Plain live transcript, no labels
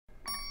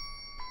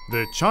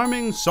The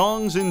charming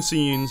songs and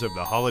scenes of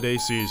the holiday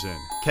season,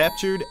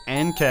 captured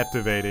and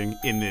captivating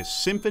in this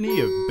Symphony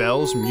of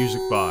Bells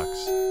music box.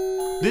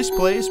 This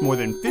plays more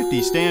than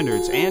 50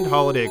 standards and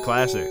holiday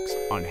classics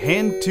on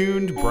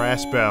hand-tuned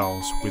brass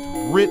bells with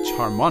rich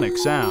harmonic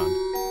sound.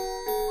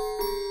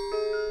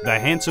 The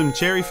handsome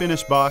cherry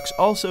finish box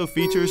also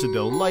features a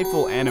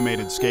delightful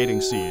animated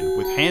skating scene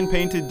with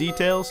hand-painted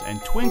details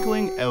and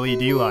twinkling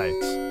LED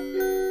lights.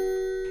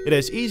 It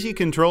has easy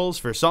controls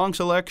for song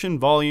selection,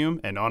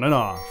 volume, and on and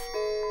off.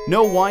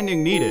 No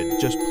winding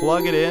needed, just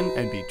plug it in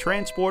and be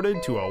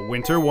transported to a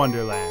winter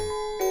wonderland.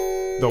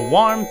 The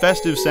warm,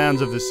 festive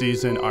sounds of the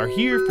season are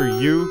here for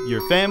you,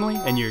 your family,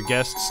 and your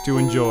guests to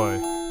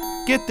enjoy.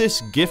 Get this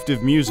gift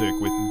of music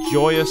with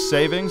joyous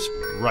savings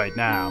right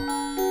now.